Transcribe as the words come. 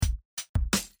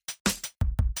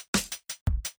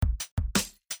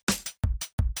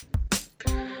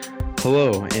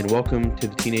Hello, and welcome to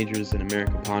the Teenagers in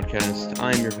America podcast.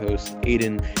 I'm your host,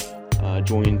 Aiden,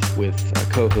 joined with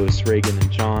co-hosts Reagan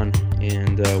and John,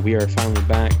 and we are finally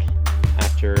back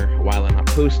after a while of not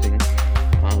posting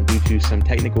due to some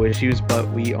technical issues, but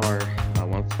we are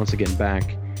once again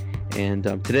back. And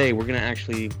today we're going to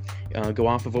actually go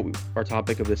off of our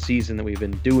topic of the season that we've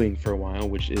been doing for a while,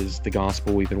 which is the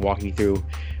gospel. We've been walking through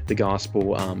the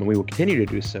gospel, and we will continue to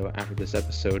do so after this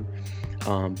episode.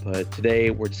 But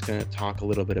today we're just going to talk a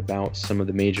little bit about some of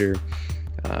the major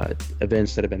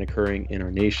events that have been occurring in our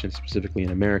nation, specifically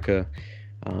in America,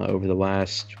 over the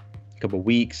last couple of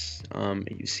weeks.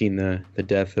 You've seen the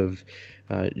death of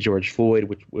George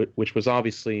Floyd, which was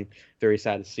obviously very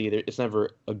sad to see. It's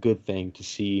never a good thing to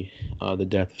see the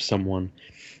death of someone,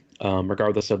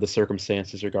 regardless of the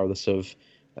circumstances, regardless of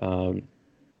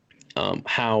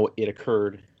how it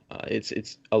occurred.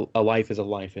 It's a life is a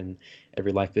life, and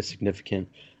every life is significant,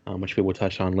 which we will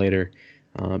touch on later.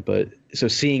 But so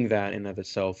seeing that in of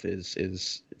itself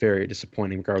is very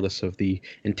disappointing, regardless of the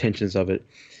intentions of it,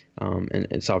 and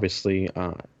it's obviously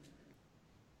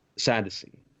sad to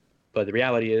see. But the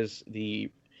reality is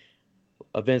the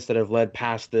events that have led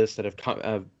past this, that have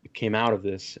came out of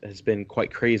this, has been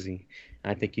quite crazy.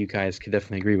 And I think you guys could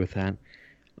definitely agree with that.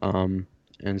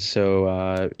 And so,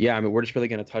 we're just really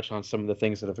going to touch on some of the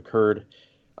things that have occurred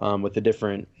with the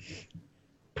different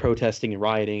protesting and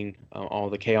rioting, all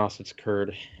the chaos that's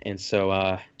occurred. And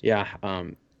so,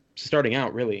 starting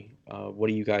out, really, what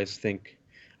do you guys think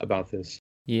about this?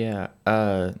 Yeah,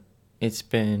 it's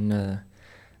been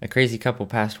a crazy couple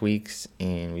past weeks,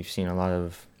 and we've seen a lot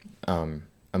of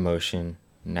emotion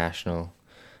nationally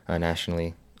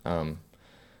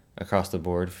across the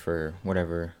board for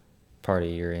whatever party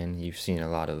you're in. You've seen a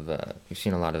lot of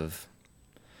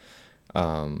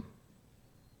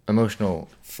emotional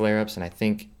flare-ups, and I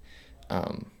think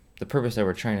the purpose that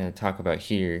we're trying to talk about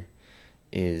here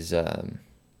is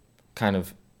kind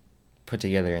of put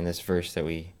together in this verse that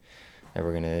we're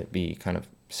going to be kind of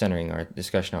centering our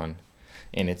discussion on.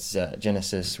 And it's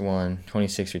Genesis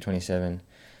 1:26-27.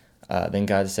 Then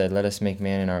God said, "Let us make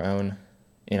man in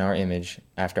our image,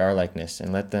 after our likeness,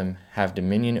 and let them have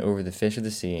dominion over the fish of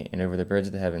the sea, and over the birds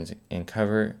of the heavens, and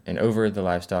over the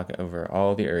livestock, over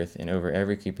all the earth, and over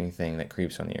every creeping thing that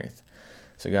creeps on the earth."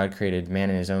 So God created man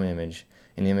in his own image.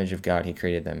 In the image of God, he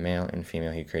created them, male and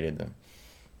female, he created them.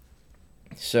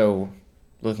 So,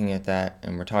 looking at that,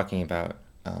 and we're talking about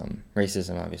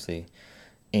racism, obviously,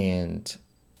 and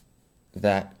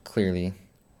that clearly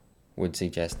would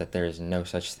suggest that there is no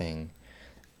such thing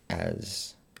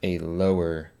as a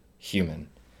lower human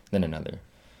than another.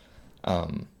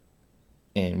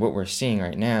 And what we're seeing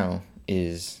right now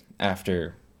is,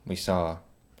 after we saw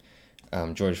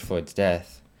George Floyd's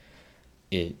death,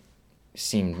 it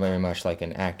seemed very much like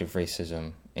an act of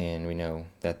racism, and we know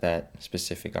that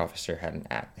specific officer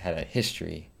had a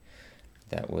history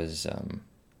that was a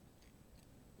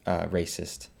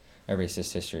racist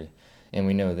history. And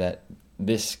we know that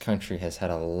this country has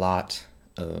had a lot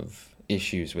of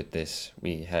issues with this.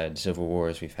 We had civil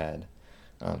wars, we've had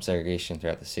segregation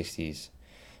throughout the 60s.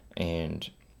 And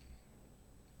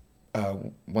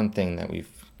one thing that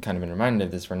we've kind of been reminded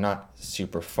of is we're not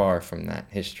super far from that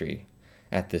history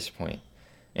at this point.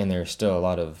 And there's still a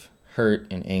lot of hurt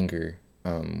and anger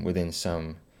within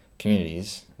some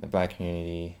communities, the Black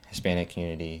community, Hispanic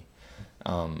community,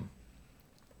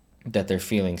 that they're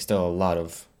feeling still a lot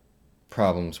of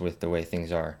problems with the way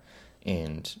things are,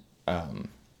 and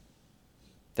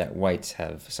that whites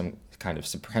have some kind of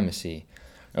supremacy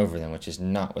over them, which is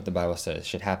not what the Bible says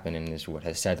should happen, and is what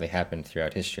has sadly happened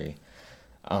throughout history.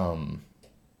 And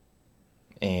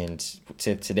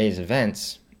to today's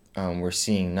events, we're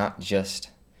seeing not just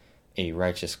a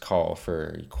righteous call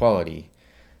for equality,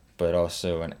 but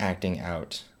also an acting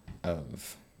out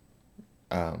of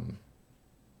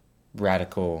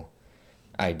radical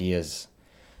ideas.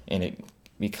 And it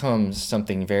becomes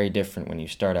something very different when you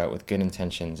start out with good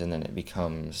intentions, and then it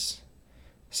becomes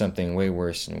something way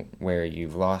worse, where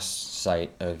you've lost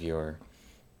sight of your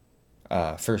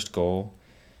first goal.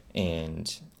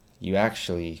 And we've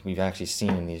actually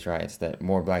seen in these riots that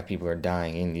more Black people are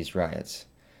dying in these riots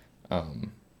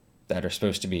that are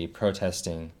supposed to be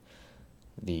protesting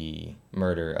the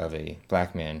murder of a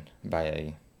Black man by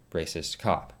a racist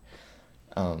cop.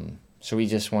 So we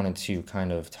just wanted to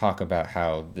kind of talk about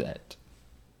how that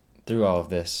through all of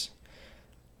this,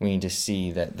 we need to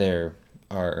see that there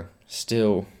are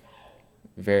still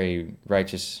very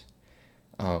righteous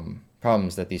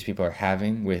problems that these people are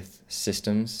having with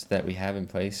systems that we have in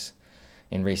place,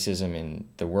 in racism in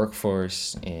the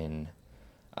workforce, in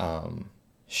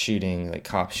shooting, like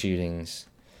cop shootings,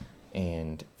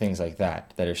 and things like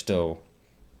that are still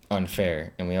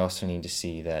unfair. And we also need to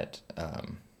see that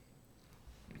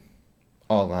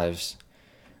all lives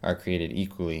are created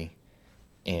equally,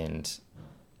 and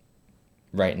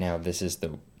right now this is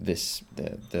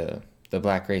the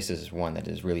black race is one that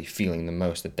is really feeling the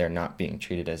most that they're not being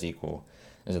treated as equal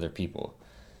as other people.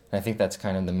 And I think that's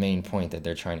kind of the main point that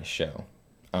they're trying to show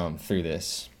through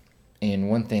this. And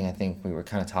one thing, I think we were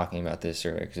kind of talking about this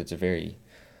earlier, because it's a very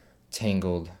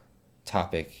tangled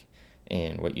topic,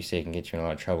 and what you say can get you in a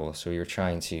lot of trouble. So we were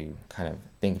trying to kind of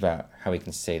think about how we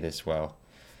can say this well.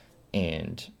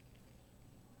 And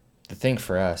the thing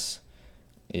for us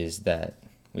is that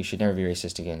we should never be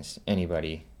racist against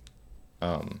anybody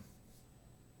at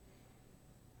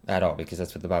all, because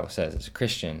that's what the Bible says. As a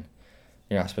Christian,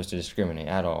 you're not supposed to discriminate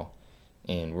at all.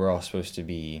 And we're all supposed to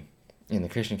be, in the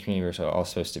Christian community, we're all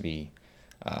supposed to be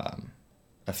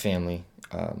a family,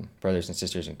 brothers and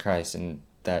sisters in Christ, and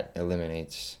that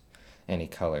eliminates any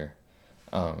color.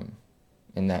 And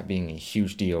that being a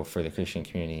huge deal for the Christian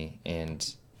community.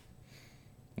 And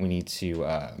we need to,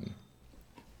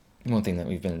 one thing that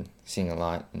we've been seeing a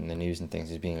lot in the news and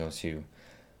things is being able to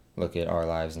look at our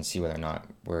lives and see whether or not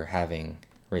we're having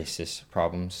racist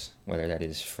problems, whether that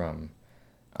is from,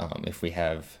 if we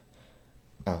have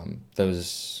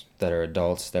those that are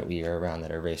adults that we are around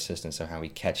that are racist, and somehow we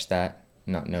catch that,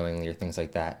 not knowingly, or things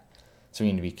like that. So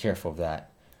we need to be careful of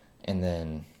that, and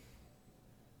then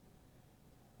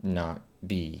not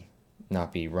be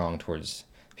wrong towards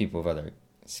people of other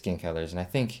skin colors. And I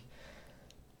think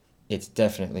it's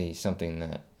definitely something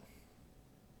that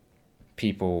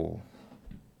people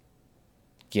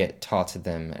get taught to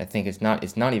them. I think it's not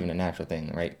even a natural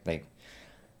thing, right? Like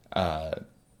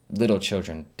little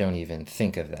children don't even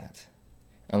think of that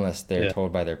unless they're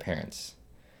told by their parents.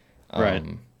 Right.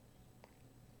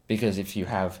 Because if you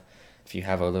have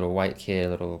a little white kid, a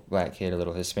little black kid, a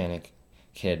little Hispanic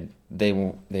kid, they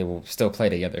will still play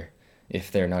together. If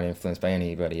they're not influenced by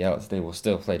anybody else, they will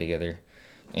still play together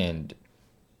and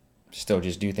still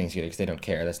just do things together because they don't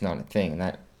care. That's not a thing.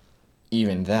 And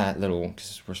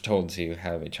because we're told to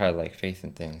have a childlike faith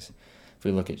in things. If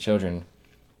we look at children,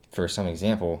 for some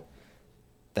example,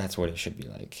 that's what it should be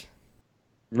like.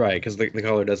 Right, because the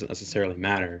color doesn't necessarily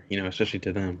matter, especially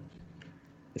to them.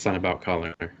 It's not about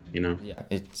color, Yeah,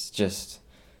 it's just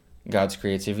God's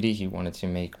creativity. He wanted to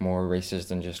make more races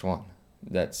than just one.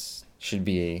 That should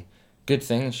be a good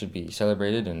thing. It should be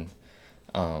celebrated, and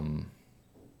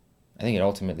I think it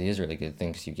ultimately is a really good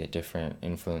thing because you get different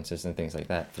influences and things like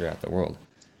that throughout the world.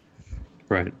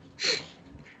 Right.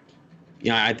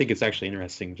 Yeah, I think it's actually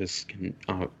interesting, just kind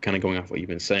of going off what you've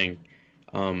been saying.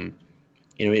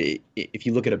 If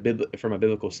you look at from a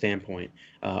biblical standpoint,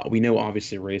 we know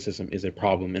obviously racism is a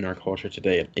problem in our culture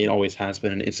today. It always has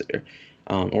been, and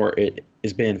or it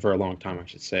has been for a long time, I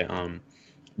should say.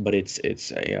 But it's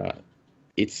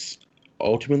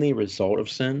ultimately a result of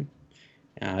sin,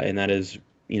 and that is,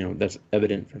 that's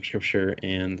evident from Scripture.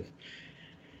 And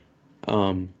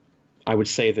I would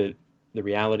say that the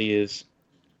reality is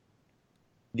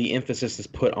the emphasis is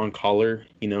put on color.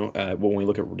 When we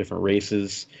look at different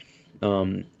races.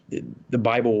 The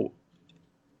Bible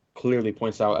clearly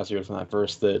points out, as there is in that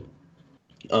verse, that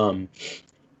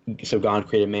so God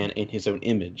created man in his own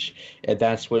image, and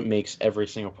that's what makes every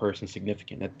single person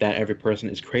significant, that every person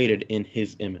is created in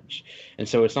his image. And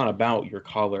so it's not about your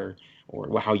color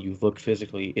or how you look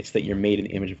physically, it's that you're made in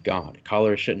the image of God.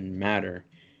 Color shouldn't matter.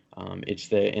 And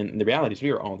the reality is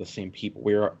we are all the same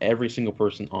people. Every single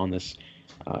person on this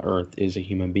earth is a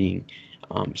human being.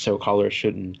 So color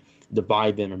shouldn't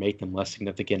divide them or make them less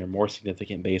significant or more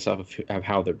significant based off of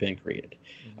how they've been created.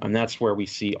 Mm-hmm. And that's where we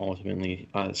see ultimately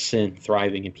sin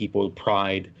thriving in people,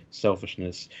 pride,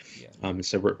 selfishness. Yeah.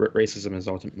 So racism is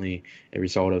ultimately a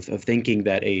result of thinking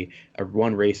that a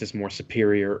one race is more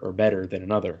superior or better than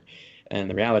another. And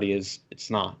the reality is it's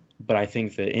not. But I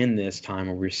think that in this time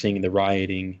where we're seeing the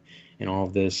rioting and all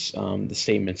of this, the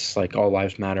statements like all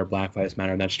lives matter, Black Lives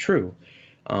Matter, and that's true.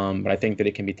 But I think that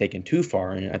it can be taken too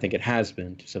far, and I think it has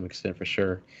been to some extent for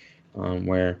sure,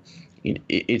 where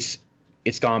it's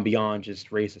gone beyond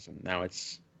just racism. Now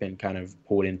it's been kind of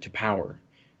pulled into power,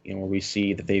 where we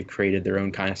see that they've created their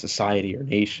own kind of society or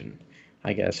nation,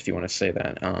 I guess, if you want to say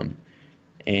that.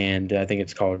 And I think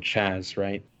it's called Chaz,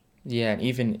 right? Yeah, and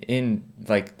even in,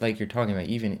 like you're talking about,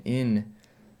 even in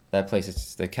that place,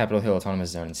 it's the Capitol Hill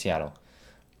Autonomous Zone in Seattle.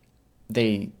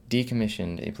 They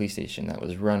decommissioned a police station that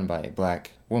was run by a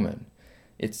black woman.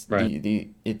 It's right.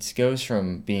 It goes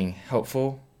from being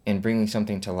helpful and bringing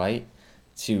something to light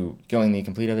to going the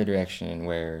complete other direction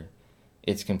where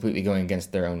it's completely going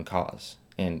against their own cause.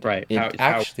 And right. It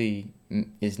actually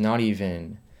is not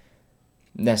even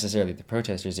necessarily the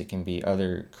protesters. It can be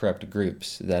other corrupt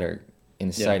groups that are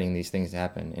inciting these things to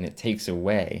happen, and it takes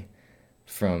away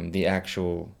from the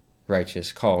actual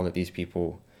righteous call that these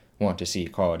people want to see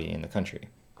equality in the country.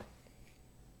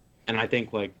 And I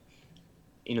think, like,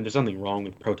 there's nothing wrong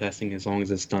with protesting as long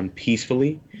as it's done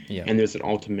peacefully, Yeah. and there's an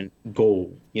ultimate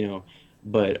goal,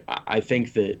 But I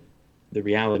think that the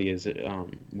reality is that,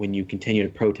 when you continue to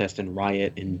protest and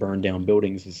riot and burn down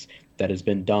buildings that has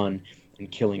been done, and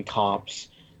killing cops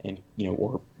and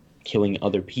or killing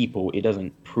other people, it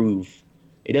doesn't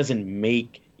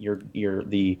make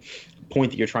the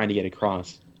point that you're trying to get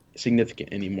across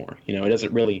significant anymore. It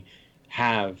doesn't really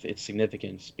have its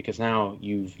significance, because now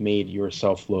you've made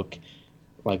yourself look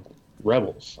like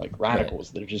rebels, like radicals,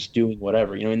 Right. that are just doing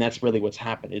whatever, and that's really what's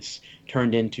happened. It's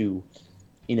turned into,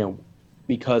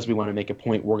 because we want to make a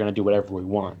point, we're going to do whatever we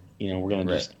want. We're going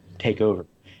to Right. just take over.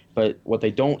 But what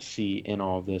they don't see in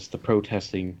all this, the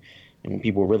protesting, and what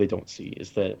people really don't see,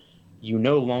 is that you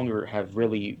no longer have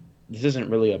really, this isn't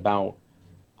really about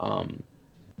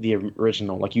the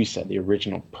original, like you said, the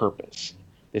original purpose.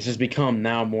 This has become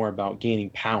now more about gaining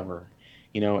power,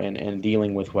 and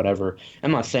dealing with whatever.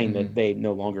 I'm not saying Mm-hmm. that they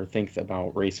no longer think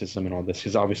about racism and all this,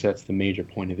 because obviously that's the major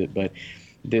point of it, but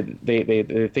they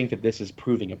think that this is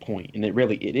proving a point, and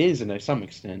it is, and to some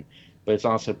extent, but it's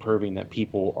also proving that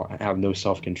people have no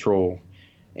self-control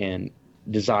and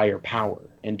desire power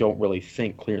and don't really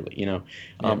think clearly. Yeah.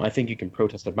 I think you can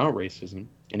protest about racism,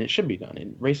 and it should be done.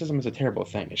 And racism is a terrible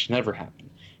thing. It should never happen.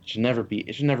 It should never be.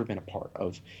 It should never been a part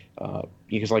of,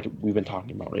 because, like we've been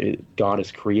talking about, God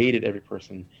has created every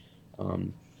person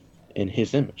in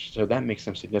His image, so that makes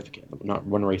them significant. Not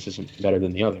one racism better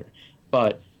than the other,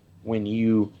 but when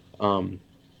you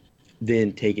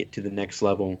then take it to the next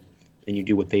level and you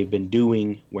do what they've been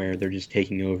doing, where they're just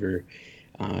taking over,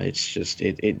 it's just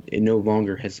it no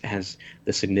longer has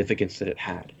the significance that it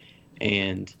had.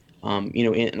 And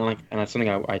and that's something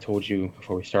I told you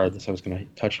before we started this, I was going to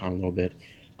touch on a little bit.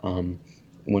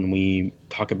 When we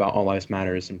talk about all lives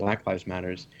matters and Black Lives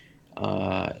Matters,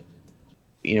 uh,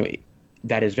 you know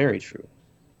that is very true.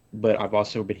 But I've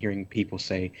also been hearing people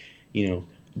say,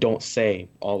 don't say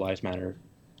all lives matter,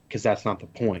 because that's not the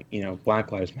point.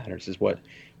 Black Lives Matters is what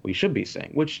we should be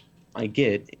saying, which I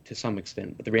get to some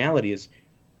extent. But the reality is,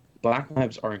 Black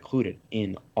lives are included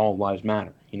in all lives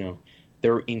matter.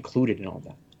 They're included in all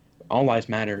that. All lives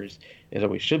matters is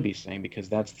what we should be saying, because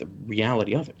that's the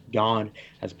reality of it. God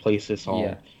has placed us Yeah.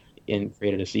 all and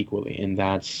created us equally, and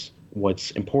that's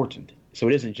what's important. So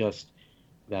it isn't just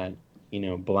that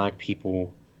Black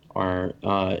people are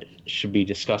should be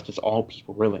discussed as all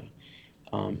people, really,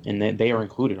 and that they are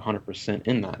included 100%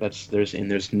 in that.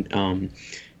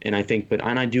 And I think,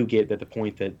 and I do get that the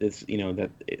point that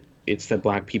it's that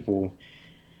Black people,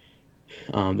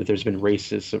 that there's been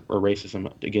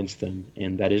racism against them,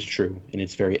 and that is true, and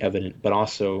it's very evident. But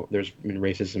also, there's been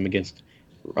racism against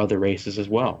other races as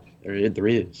well. There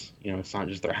is. It's not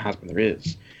just there has been, there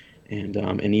is,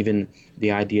 and even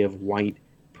the idea of white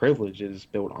privilege is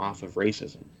built off of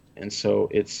racism, and so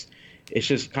it's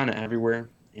just kind of everywhere.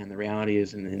 And the reality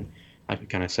is, and like we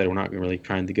kind of said, we're not really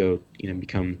trying to go,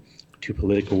 become too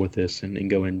political with this and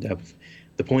go in depth.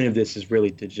 The point of this is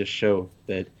really to just show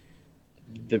that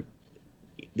the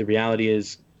the reality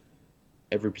is,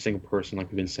 every single person, like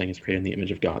we've been saying, is created in the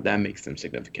image of God. That makes them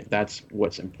significant. That's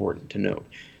what's important to note.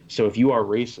 So if you are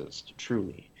racist,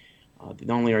 truly, not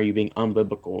only are you being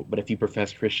unbiblical, but if you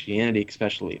profess Christianity,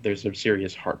 especially, there's a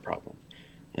serious heart problem,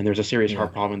 and there's a serious Yeah.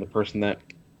 heart problem in the person that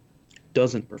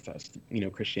doesn't profess,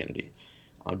 Christianity,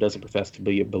 doesn't profess to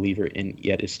be a believer, and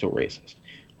yet is still racist.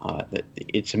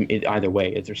 Either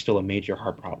way, there's still a major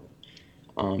heart problem,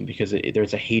 because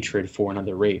there's a hatred for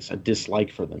another race, a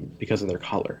dislike for them because of their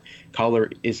color.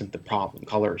 Color isn't the problem.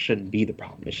 Color shouldn't be the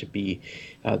problem. It should be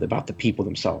about the people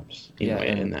themselves. Yeah,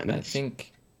 and I that's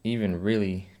think even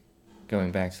really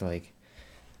going back to like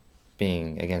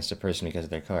being against a person because of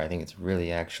their color, I think it's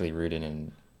really actually rooted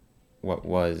in what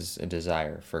was a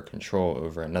desire for control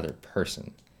over another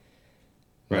person.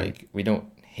 Right. Like, we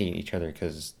don't hate each other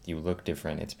because you look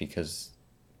different. It's because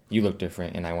you look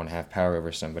different and I want to have power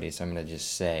over somebody, so I'm going to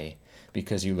just say,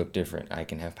 because you look different, I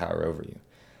can have power over you.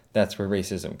 That's where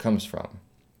racism comes from.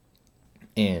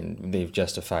 And they've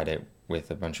justified it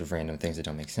with a bunch of random things that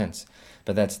don't make sense.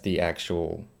 But that's the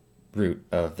actual root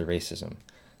of the racism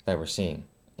that we're seeing.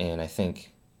 And I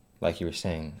think, like you were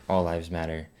saying, all lives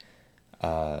matter.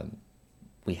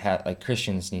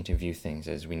 Christians need to view things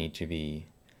as we need to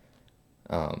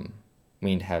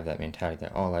have that mentality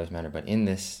that all lives matter. But in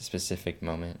this specific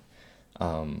moment,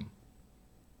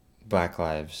 Black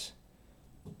lives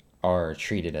are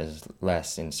treated as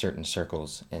less in certain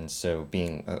circles, and so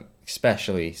being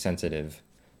especially sensitive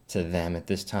to them at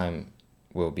this time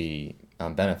will be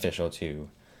beneficial to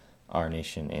our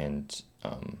nation, and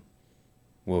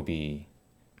will be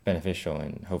beneficial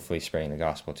in hopefully spreading the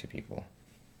gospel to people.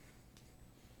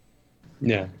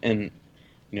 Yeah, and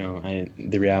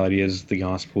the reality is the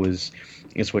gospel is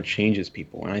what changes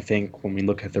people. And I think when we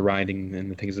look at the writing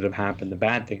and the things that have happened, the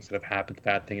bad things that have happened, the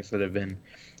bad things that have been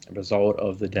a result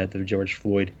of the death of George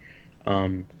Floyd,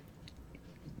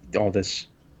 all this,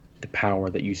 the power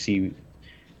that you see,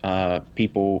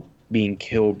 people being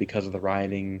killed because of the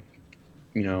rioting,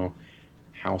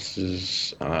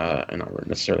 houses, and not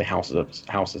necessarily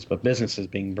houses, but businesses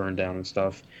being burned down and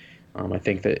stuff. I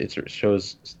think that it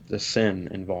shows the sin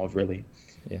involved, really.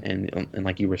 Yeah. And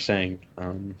like you were saying,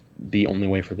 the only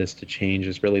way for this to change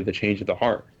is really the change of the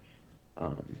heart,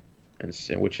 and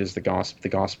so, which is the gospel. The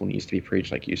gospel needs to be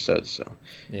preached, like you said. So,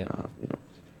 yeah,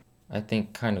 I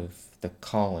think kind of the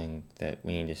calling that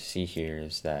we need to see here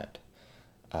is that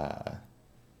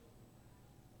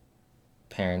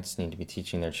parents need to be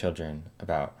teaching their children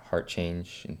about heart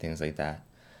change and things like that.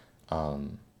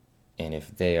 And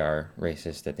if they are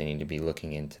racist, that they need to be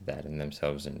looking into that in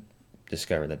themselves and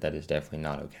discover that that is definitely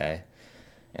not okay.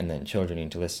 And then children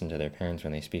need to listen to their parents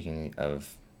when they're speaking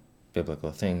of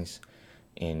biblical things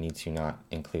and need to not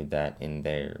include that in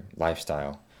their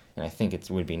lifestyle. And I think it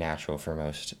would be natural for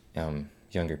most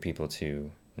younger people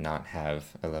to not have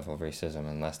a level of racism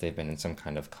unless they've been in some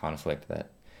kind of conflict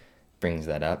that brings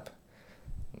that up,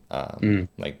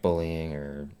 like bullying,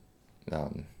 or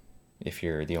if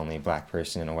you're the only black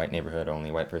person in a white neighborhood,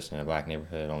 only white person in a black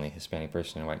neighborhood, only Hispanic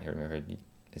person in a white neighborhood,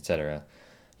 etc.,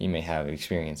 you may have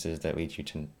experiences that lead you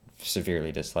to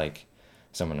severely dislike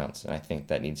someone else. And I think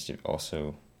that needs to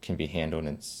also can be handled.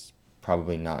 And it's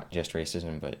probably not just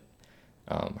racism, but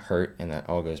hurt, and that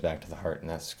all goes back to the heart. And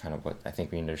that's kind of what I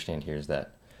think we understand here, is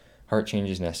that heart change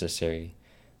is necessary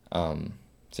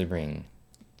to bring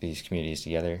these communities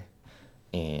together.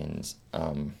 And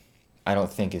I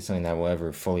don't think it's something that will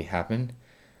ever fully happen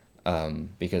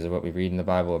because of what we read in the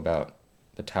Bible about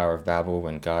the Tower of Babel,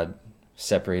 when God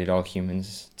separated all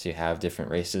humans to have different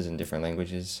races and different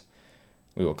languages.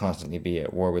 We will constantly be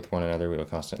at war with one another. We will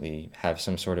constantly have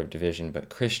some sort of division, but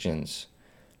Christians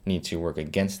need to work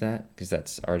against that, because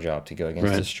that's our job, to go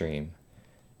against the stream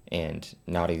and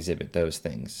not exhibit those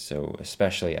things. So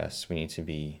especially us, we need to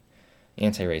be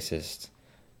anti-racist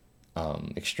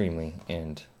extremely,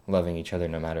 and loving each other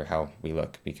no matter how we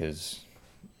look, because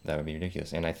that would be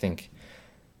ridiculous. And I think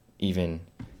even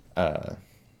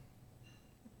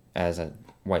as a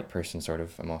white person,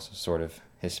 I'm also sort of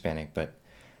Hispanic, but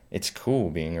it's cool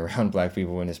being around black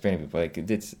people and Hispanic people. Like,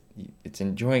 it's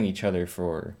enjoying each other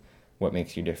for what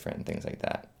makes you different and things like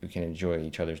that. We can enjoy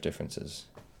each other's differences.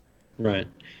 Right.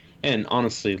 And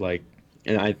honestly,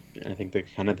 and I think the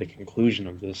conclusion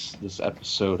of this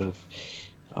episode of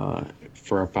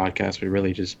for our podcast would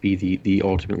really just be the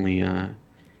ultimately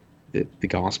the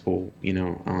gospel,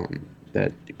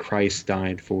 that Christ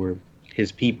died for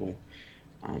his people.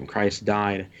 Christ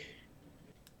died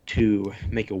to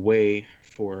make a way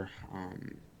for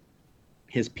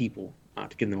his people to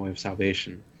get in the way of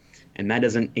salvation. And that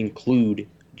doesn't include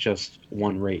just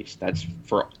one race. That's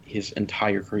for his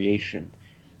entire creation.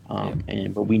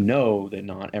 But we know that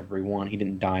not everyone, he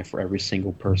didn't die for every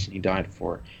single person. He died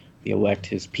for the elect,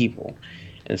 his people.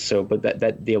 And so, but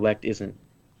that the elect isn't,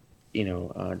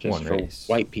 just one for race.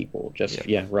 White people,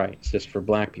 right. It's just for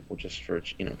black people, just for,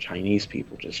 Chinese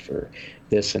people, just for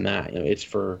this and that. It's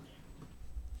for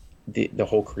the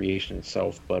whole creation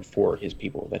itself, but for his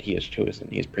people that he has chosen.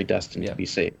 He is predestined to be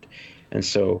saved. And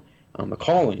so the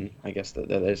calling, I guess, that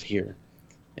is here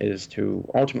is to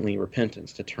ultimately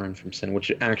repentance, to turn from sin,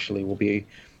 which actually will be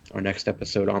our next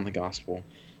episode on the gospel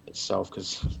itself,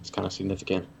 because it's kind of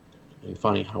significant and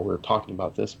funny how we're talking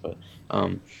about this. But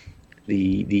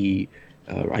the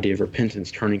idea of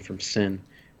repentance, turning from sin,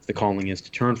 the calling is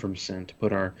to turn from sin, to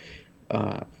put our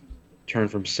turn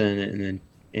from sin, and then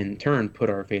in turn put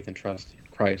our faith and trust in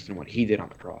Christ and what he did on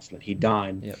the cross, that he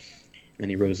died and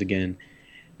he rose again.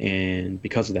 And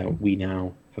because of that, we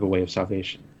now have a way of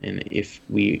salvation. And if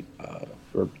we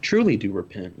truly do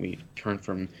repent, we turn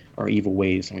from our evil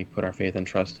ways and we put our faith and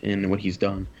trust in what he's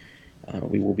done,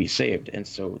 we will be saved. And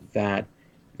so that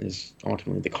is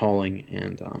ultimately the calling.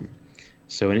 And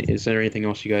so is there anything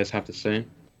else you guys have to say?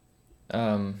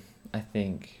 I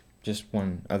think just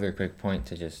one other quick point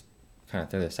to just kind of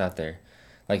throw this out there.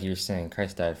 Like you were saying,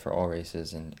 Christ died for all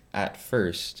races. And at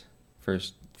first for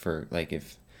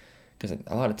because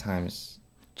a lot of times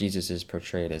Jesus is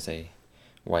portrayed as a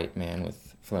white man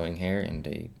with flowing hair and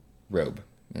a robe,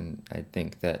 And I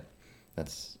think that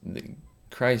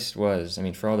Christ was, I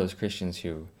mean, for all those Christians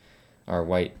who are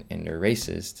white and are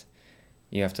racist,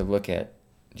 you have to look at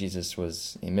Jesus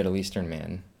was a Middle Eastern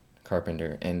man,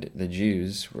 carpenter, and the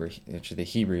Jews which the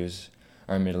Hebrews,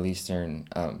 are a Middle Eastern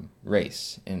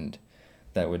race, and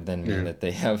that would then mean that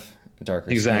they have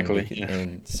darker Exactly. skin. Yeah.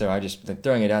 And so I just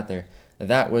throwing it out there,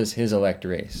 that was his elect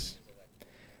race.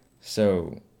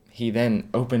 So he then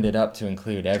opened it up to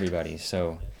include everybody.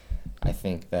 So I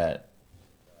think that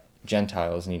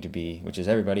Gentiles need to be, which is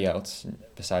everybody else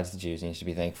besides the Jews, needs to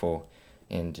be thankful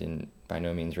and by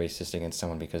no means racist against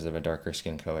someone because of a darker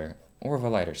skin color or of a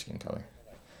lighter skin color.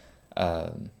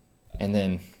 And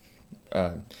then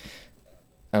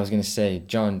I was going to say,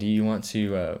 John, do you want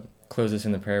to close us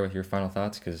in the prayer with your final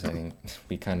thoughts? Because I think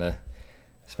we kind of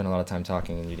spent a lot of time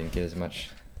talking and you didn't get as much.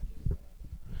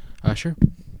 Sure.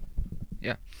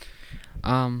 Yeah.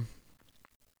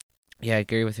 Yeah, I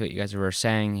agree with what you guys were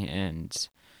saying, and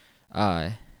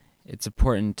it's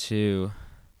important to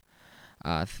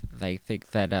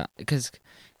think that because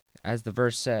as the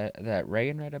verse that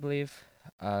Reagan read, I believe,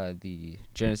 the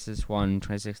Genesis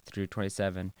 1:26 through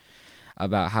 27,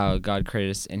 about how God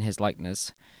created us in His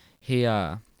likeness. He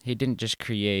didn't just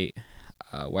create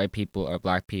white people or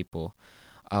black people,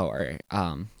 or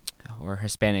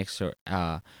Hispanics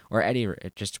or any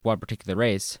just one particular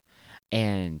race,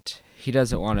 and He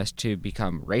doesn't want us to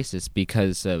become racist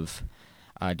because of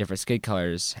different skin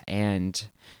colors. And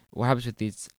what happens with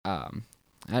these? I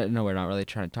don't know. We're not really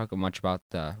trying to talk much about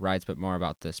the riots, but more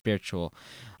about the spiritual.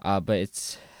 But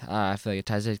it's I feel like it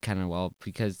ties in kind of well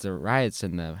because the riots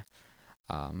and the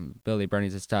building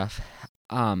burnings and stuff.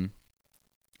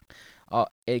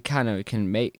 It kind of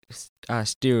can make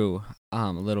stew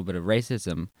a little bit of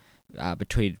racism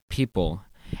between people,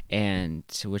 and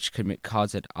which could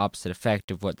cause an opposite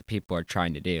effect of what the people are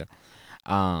trying to do.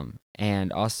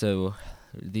 And also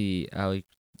you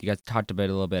guys talked about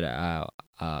a little bit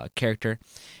character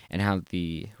and how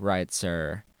the riots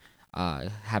are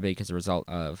happening as a result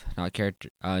of not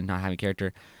having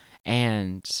character.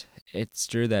 And it's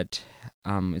true that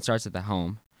it starts at the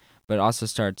home, but it also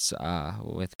starts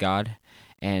with God.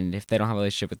 And if they don't have a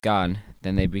relationship with God,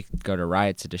 then they go to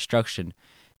riots and destruction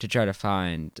to try to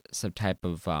find some type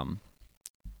of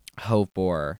hope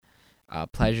or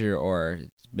pleasure, or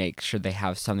make sure they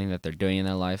have something that they're doing in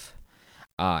their life.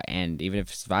 And even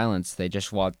if it's violence, they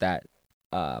just want that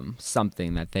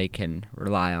something that they can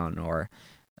rely on,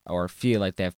 or feel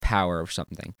like they have power or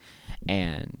something.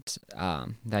 And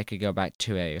that could go back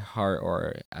to a heart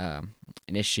or an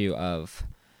issue of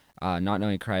not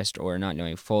knowing Christ, or not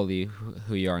knowing fully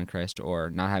who you are in Christ,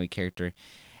 or not having character.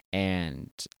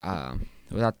 And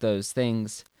without those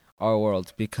things, our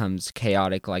world becomes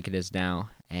chaotic like it is now,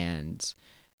 and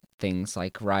things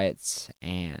like riots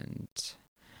and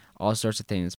all sorts of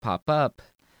things pop up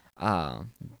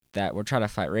that we're trying to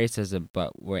fight racism,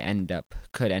 but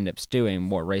could end up stewing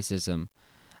more racism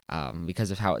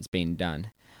because of how it's being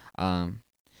done.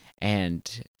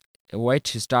 And a way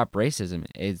to stop racism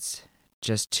is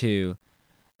just to,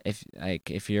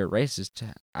 if you're a racist,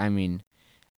 I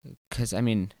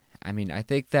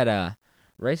think that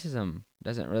racism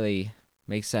doesn't really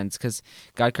make sense, because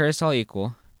God created us all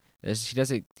equal. He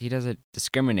doesn't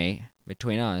discriminate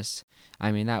between us.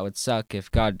 I mean, that would suck if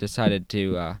God decided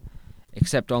to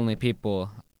accept only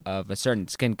people of a certain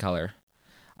skin color.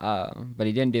 But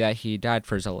He didn't do that. He died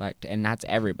for His elect, and that's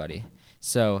everybody.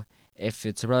 So if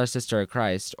it's a brother, sister of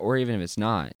Christ, or even if it's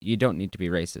not, you don't need to be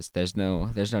racist. There's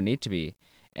no need to be,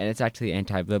 and it's actually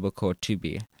anti-biblical to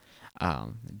be,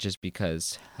 just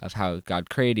because of how God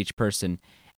created each person,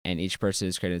 and each person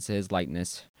is created to His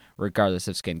likeness, regardless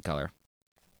of skin color.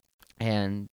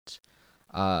 And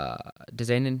does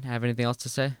Aiden have anything else to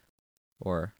say,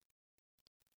 or?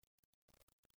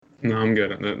 No, I'm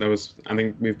good. I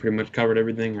think we've pretty much covered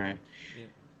everything. Like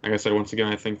I said, once again,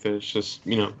 I think that it's just,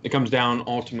 it comes down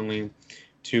ultimately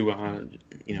to,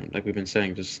 like we've been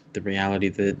saying, just the reality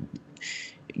that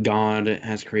God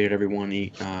has created everyone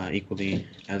equally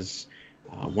as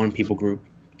one people group,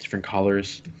 different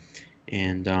colors,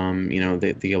 and,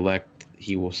 the elect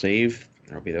He will save.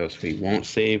 There'll be those who He won't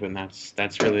save, and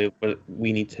that's really what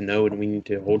we need to know and we need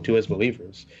to hold to as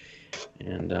believers.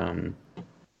 And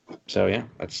so yeah,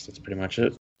 that's pretty much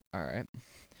it. All right.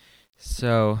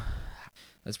 So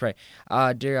let's pray.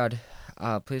 Dear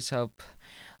God, please help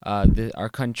our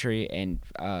country and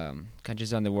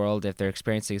countries around the world if they're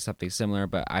experiencing something similar.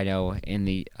 But I know in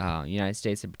the United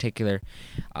States in particular,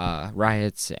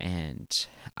 riots and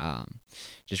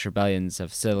just rebellions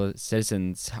of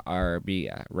citizens are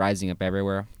rising up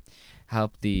everywhere.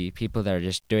 Help the people that are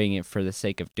just doing it for the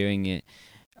sake of doing it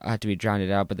to be drowned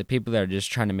out, but the people that are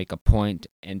just trying to make a point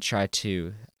and try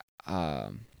to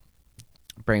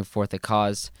bring forth a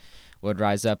cause would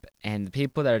rise up, and the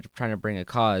people that are trying to bring a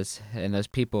cause, and those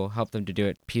people help them to do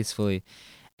it peacefully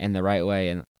and the right way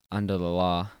and under the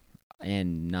law,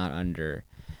 and not under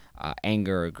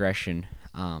anger or aggression,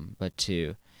 but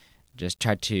to just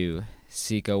try to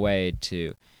seek a way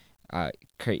to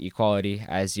create equality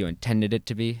as you intended it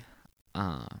to be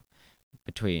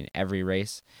between every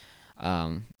race.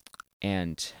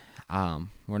 And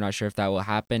we're not sure if that will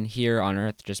happen here on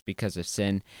earth just because of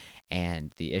sin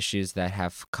and the issues that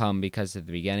have come because of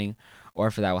the beginning, or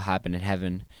if that will happen in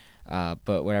heaven.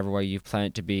 But whatever way you plan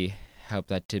it to be, hope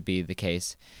that to be the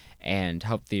case, and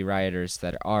help the rioters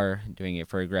that are doing it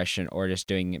for aggression or just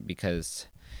doing it because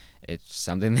it's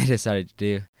something they decided to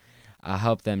do,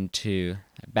 help them to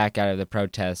back out of the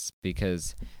protests,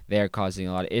 because they are causing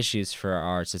a lot of issues for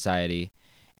our society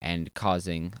and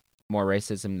causing more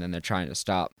racism than they're trying to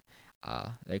stop.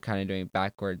 They're kind of doing it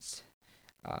backwards.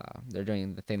 They're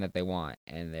doing the thing that they want,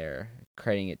 and they're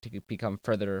creating it to become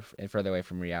further and further away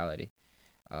from reality.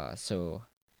 So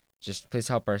just please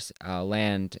help our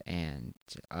land and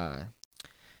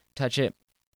touch it.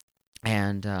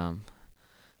 And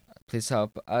please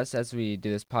help us as we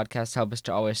do this podcast. Help us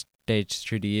to always stay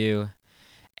true to you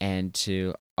and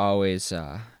to always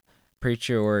preach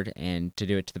your word and to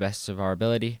do it to the best of our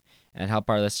ability, and help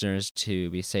our listeners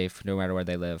to be safe no matter where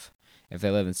they live. If they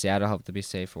live in Seattle, help them be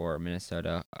safe, or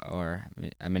Minnesota, or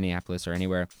Minneapolis, or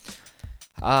anywhere.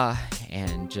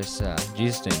 And just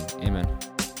Jesus' name,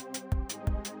 amen.